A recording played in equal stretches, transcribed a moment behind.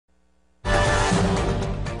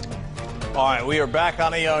All right, we are back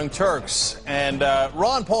on the Young Turks, and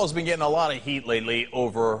Ron Paul's been getting a lot of heat lately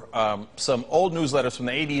over some old newsletters from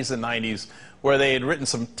the 80s and 90s where they had written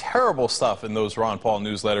some terrible stuff in those Ron Paul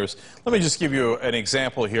newsletters. Let me just give you an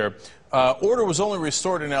example here. Order was only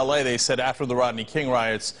restored in L.A., they said, after the Rodney King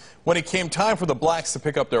riots, when it came time for the blacks to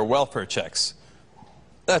pick up their welfare checks.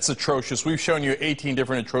 That's atrocious. We've shown you 18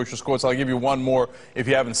 different atrocious quotes. I'll give you one more if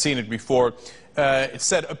you haven't seen it before. It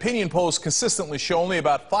said, opinion polls consistently show only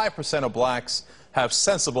about 5% of blacks have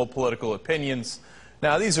sensible political opinions.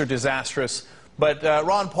 Now, these are disastrous, but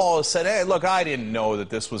Ron Paul has said, hey, look, I didn't know that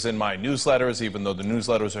this was in my newsletters, even though the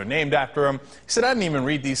newsletters are named after him. He said, I didn't even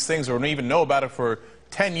read these things or even know about it for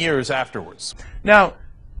 10 years afterwards. Now,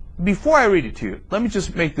 before I read it to you, let me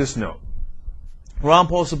just make this note. Ron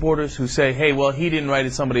Paul supporters who say, hey, well, he didn't write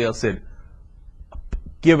it, somebody else did.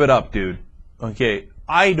 Give it up, dude. Okay?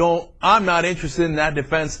 I'm not interested in that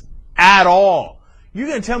defense at all. You're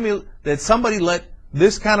going to tell me that somebody let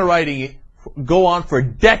this kind of writing go on for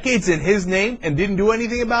decades in his name and didn't do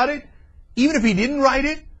anything about it? Even if he didn't write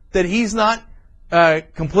it, that he's not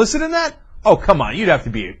complicit in that? Oh, come on. You'd have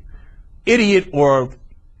to be an idiot or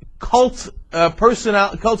cult of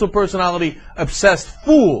personality obsessed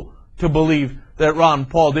fool to believe that Ron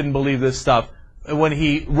Paul didn't believe this stuff when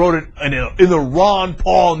he wrote it in the Ron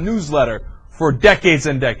Paul newsletter for decades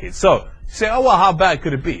and decades. So, you say, oh, well, how bad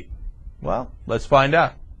could it be? Well, let's find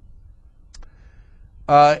out.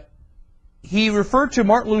 He referred to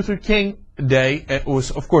Martin Luther King Day, it was,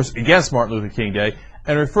 of course, against Martin Luther King Day,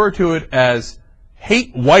 and referred to it as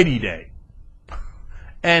Hate Whitey Day.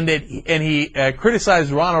 And he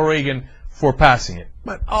criticized Ronald Reagan for passing it.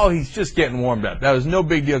 But, oh, he's just getting warmed up. That was no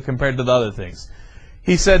big deal compared to the other things.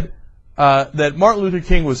 He said that Martin Luther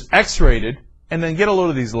King was X-rated, and then get a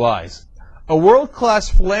load of these lies. A world-class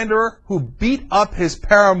philanderer who beat up his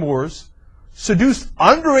paramours, seduced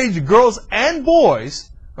underage girls and boys.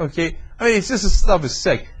 Okay, I mean, it's just this stuff is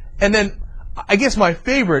sick. And then, I guess my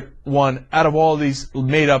favorite one out of all these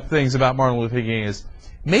made-up things about Martin Luther King is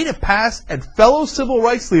made a pass at fellow civil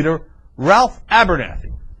rights leader Ralph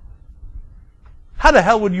Abernathy. How the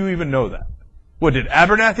hell would you even know that? What, did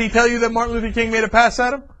Abernathy tell you that Martin Luther King made a pass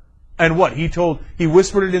at him? And what, he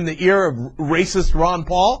whispered it in the ear of racist Ron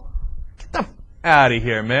Paul? Get the f out of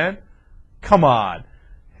here, man. Come on.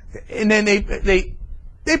 And then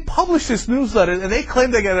they published this newsletter, and they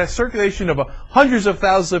claim they got a circulation of hundreds of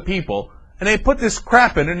thousands of people, and they put this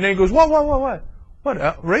crap in, and then he goes, what? What,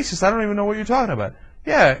 racist? I don't even know what you're talking about.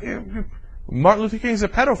 Yeah, Martin Luther King's a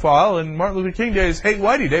pedophile, and Martin Luther King Day is Hate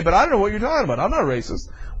Whitey Day, but I don't know what you're talking about. I'm not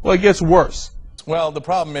racist. Well, it gets worse. Well, the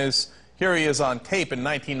problem is, here he is on tape in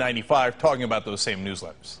 1995 talking about those same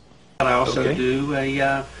newsletters. I also do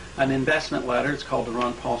an investment letter. It's called the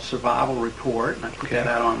Ron Paul Survival Report, and I put that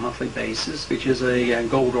out on a monthly basis, which is a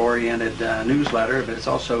gold-oriented newsletter, but it's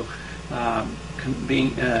also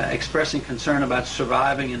expressing concern about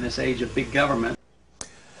surviving in this age of big government.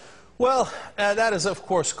 Well, that has, of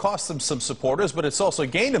course, cost him some supporters, but it's also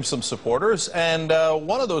gained him some supporters. And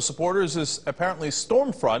one of those supporters is apparently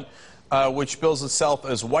Stormfront, which bills itself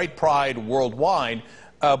as White Pride Worldwide.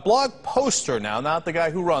 A blog poster now, not the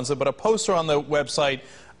guy who runs it, but a poster on the website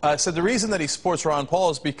said the reason that he supports Ron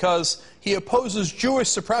Paul is because he opposes Jewish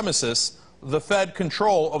supremacists, the Fed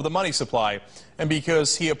control of the money supply, and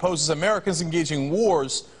because he opposes Americans engaging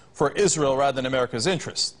wars for Israel rather than America's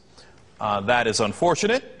interests. That is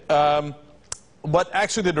unfortunate. But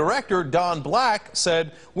actually the director, Don Black,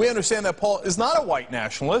 said, we understand that Paul is not a white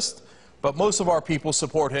nationalist, but most of our people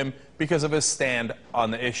support him because of his stand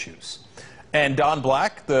on the issues. And Don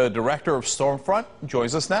Black, the director of Stormfront,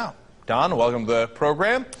 joins us now. Don, welcome to the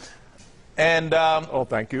program. And oh,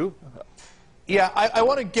 thank you. Yeah, I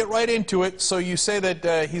want to get right into it. So you say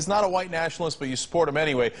that he's not a white nationalist, but you support him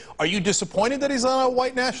anyway. Are you disappointed that he's not a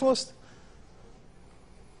white nationalist?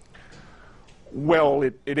 Well,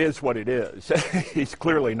 it is what it is. He's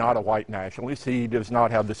clearly not a white nationalist. He does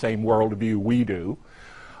not have the same worldview we do.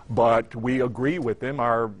 But we agree with him.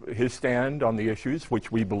 His stand on the issues,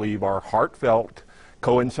 which we believe are heartfelt,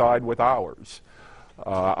 coincide with ours.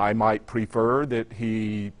 I might prefer that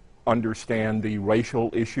he understand the racial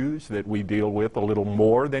issues that we deal with a little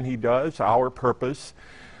more than he does. Our purpose,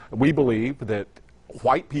 we believe that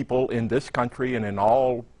white people in this country and in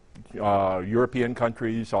all European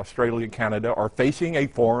countries, Australia, Canada, are facing a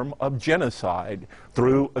form of genocide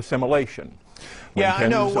through assimilation. Yeah, I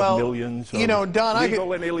know. Well, millions you know, Don,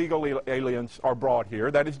 legal and illegal aliens are brought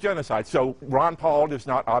here. That is genocide. So Ron Paul does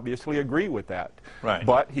not obviously agree with that. Right.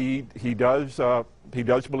 But he does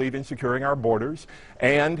believe in securing our borders,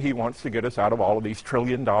 and he wants to get us out of all of these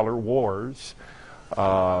trillion-dollar wars.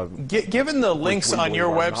 Given the links on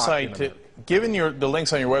your website given the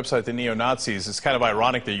links on your website to neo-Nazis, it's kind of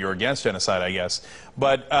ironic that you're against genocide, I guess.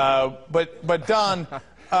 But Don,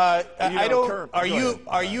 I don't.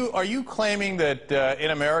 Are you claiming that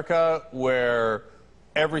in America, where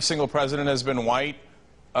every single president has been white,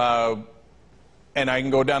 and I can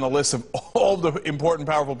go down the list of all the important,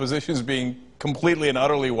 powerful positions being completely and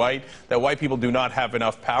utterly white, that white people do not have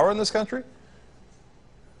enough power in this country?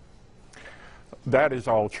 That is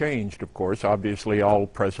all changed, of course. Obviously, all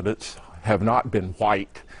presidents have not been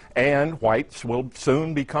white, and whites will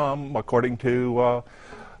soon become, according to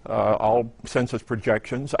all census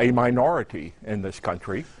projections, a minority in this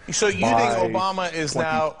country. So you think Obama is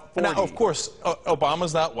now, of course,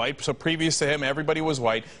 Obama's not white, so previous to him, everybody was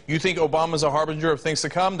white. You think Obama's a harbinger of things to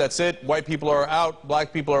come? That's it? White people are out,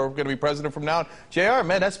 black people are going to be president from now on? JR,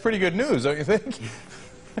 man, that's pretty good news, don't you think?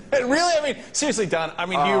 Really? I mean, seriously, Don, I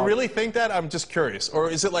mean, do you really think that? I'm just curious. Or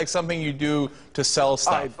is it like something you do to sell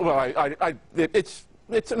stuff?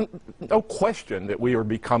 It's no question that we are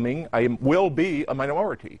becoming, will be a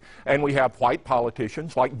minority. And we have white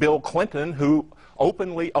politicians like Bill Clinton who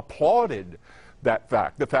openly applauded that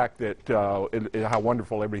fact, the fact that how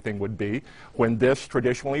wonderful everything would be when this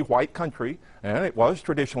traditionally white country, and it was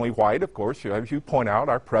traditionally white, of course, as you point out,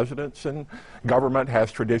 our presidents and government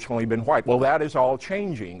has traditionally been white. Well, that is all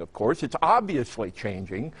changing, of course. It's obviously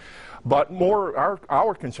changing. But more,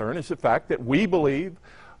 our concern is the fact that we believe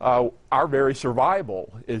our very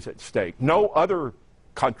survival is at stake. No other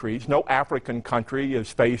countries, no African country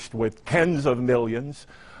is faced with tens of millions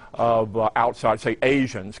of outside, say,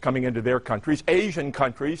 Asians coming into their countries. Asian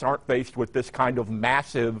countries aren't faced with this kind of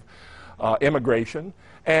massive immigration.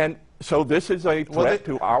 And so this is a threat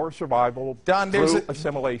to our survival through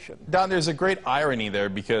assimilation. Don, there's a great irony there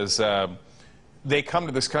because they come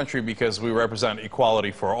to this country because we represent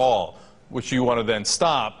equality for all, which you want to then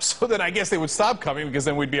stop. So then I guess they would stop coming because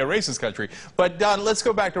then we'd be a racist country. But Don, let's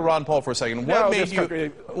go back to Ron Paul for a second. What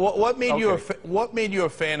made you a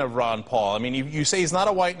fan of Ron Paul? I mean, you say he's not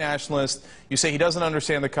a white nationalist. You say he doesn't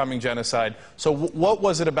understand the coming genocide. So what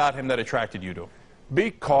was it about him that attracted you to him?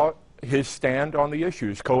 Because his stand on the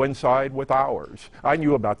issues coincide with ours. I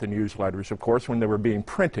knew about the newsletters, of course, when they were being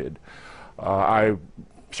printed. I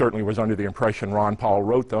certainly was under the impression Ron Paul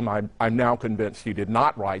wrote them. I'm now convinced he did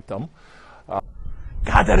not write them.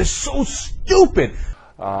 God, that is so stupid.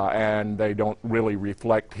 And they don't really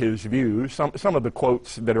reflect his views. Some of the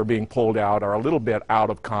quotes that are being pulled out are a little bit out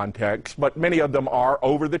of context, but many of them are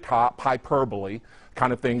over-the-top hyperbole,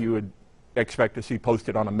 kind of thing you would expect to see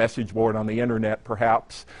posted on a message board on the internet,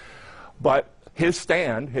 perhaps. But his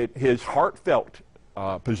stand, his heartfelt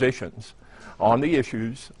positions on the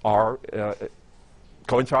issues are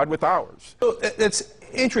coincide with ours. So it's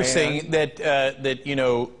interesting that you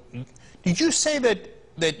know. Did you say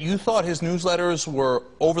that you thought his newsletters were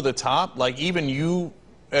over the top? Like even you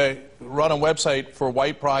run a website for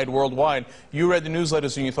White Pride Worldwide. You read the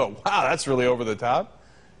newsletters and you thought, wow, that's really over the top?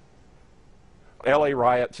 L.A.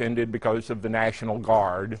 riots ended because of the National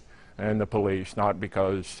Guard and the police, not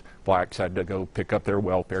because blacks had to go pick up their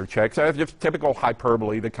welfare checks. That's just typical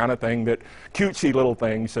hyperbole, the kind of thing that, cutesy little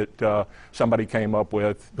things that somebody came up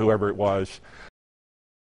with, whoever it was.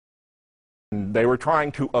 They were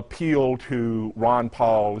trying to appeal to Ron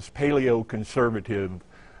Paul's paleo-conservative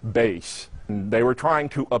base. They were trying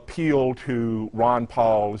to appeal to Ron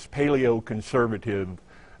Paul's paleo-conservative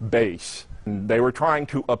base. They were trying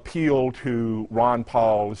to appeal to Ron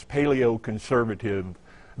Paul's paleo-conservative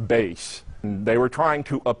base. They were trying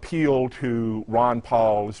to appeal to Ron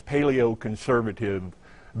Paul's paleo-conservative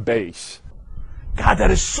base. God,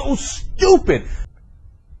 that is so stupid.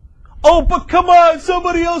 Oh, but come on,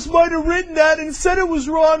 somebody else might have written that and said it was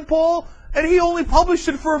Ron Paul, and he only published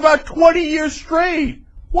it for about 20 years straight.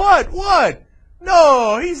 What?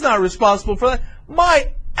 No, he's not responsible for that.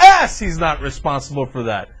 My ass, he's not responsible for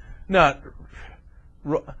that. No,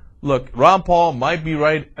 look, Ron Paul might be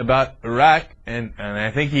right about Iraq, and I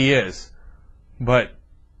think he is, but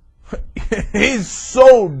he's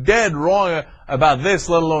so dead wrong about this,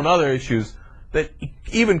 let alone other issues, that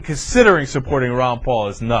even considering supporting Ron Paul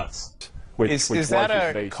is nuts. Is that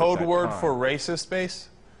a code word for racist base?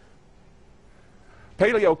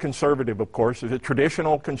 Paleo-conservative, of course, is a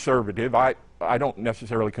traditional conservative. I don't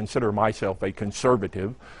necessarily consider myself a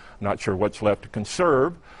conservative. I'm not sure what's left to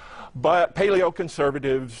conserve. But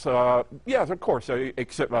paleo-conservatives, yes, of course,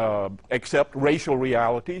 accept racial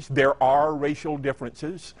realities. There are racial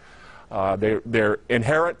differences. They're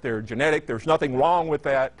inherent, they're genetic, there's nothing wrong with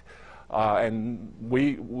that. And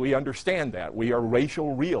we understand that. We are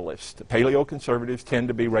racial realists. Paleo-conservatives tend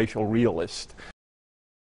to be racial realists.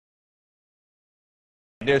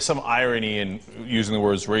 There's some irony in using the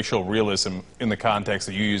words racial realism in the context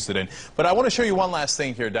that you used it in. But I want to show you one last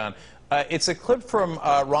thing here, Don. It's a clip from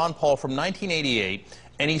Ron Paul from 1988,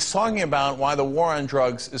 and he's talking about why the war on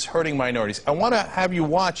drugs is hurting minorities. I want to have you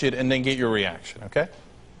watch it and then get your reaction, okay?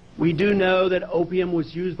 We do know that opium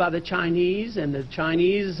was used by the Chinese, and the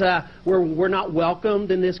Chinese were not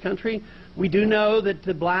welcomed in this country. We do know that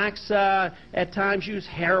the blacks at times use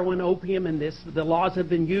heroin, opium, and the laws have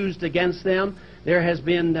been used against them. There has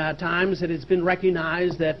been times that it's been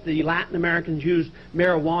recognized that the Latin Americans used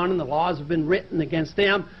marijuana, and the laws have been written against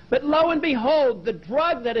them. But lo and behold, the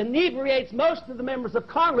drug that inebriates most of the members of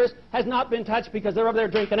Congress has not been touched because they're over there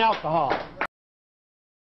drinking alcohol.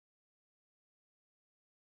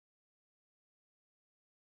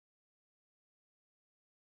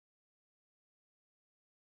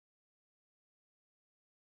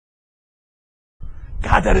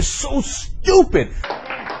 God, that is so stupid.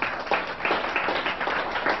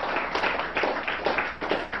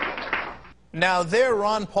 Now, there,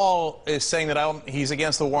 Ron Paul is saying that he's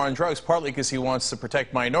against the war on drugs, partly because he wants to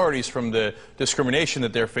protect minorities from the discrimination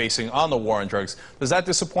that they're facing on the war on drugs. Does that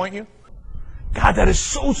disappoint you? God, that is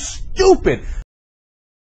so stupid.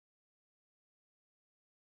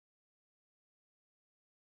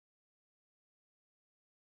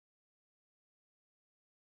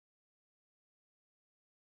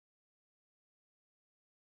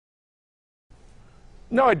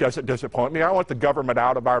 No, it doesn't disappoint me. I want the government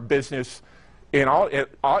out of our business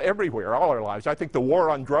everywhere, all our lives. I think the war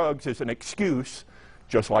on drugs is an excuse,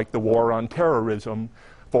 just like the war on terrorism,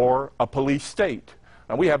 for a police state.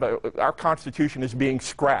 And our Constitution is being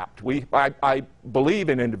scrapped. I believe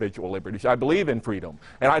in individual liberties. I believe in freedom.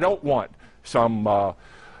 And I don't want some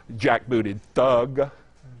jackbooted thug,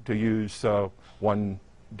 to use one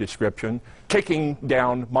description, kicking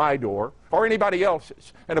down my door or anybody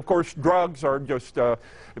else's. And of course, drugs are just, if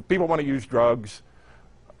people want to use drugs,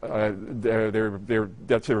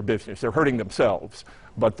 that's their business. They're hurting themselves.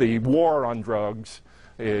 But the war on drugs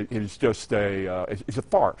is just it's a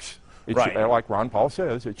farce. Right. Like Ron Paul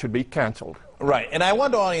says, it should be canceled. Right. And I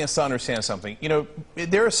want the audience to understand something. You know,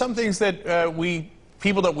 there are some things that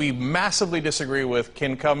people that we massively disagree with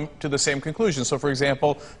can come to the same conclusion. So, for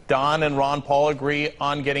example, Don and Ron Paul agree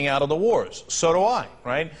on getting out of the wars. So do I,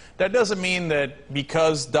 right? That doesn't mean that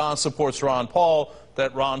because Don supports Ron Paul,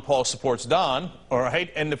 that Ron Paul supports Don, all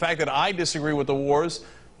right? And the fact that I disagree with the wars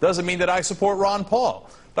doesn't mean that I support Ron Paul.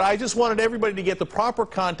 But I just wanted everybody to get the proper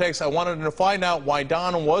context. I wanted them to find out why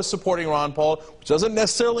Don was supporting Ron Paul, which doesn't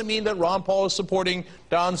necessarily mean that Ron Paul is supporting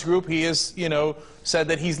Don's group. He has, you know, said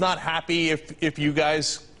that he's not happy if you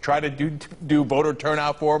guys try to do voter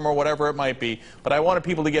turnout for him or whatever it might be. But I wanted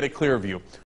people to get a clear view.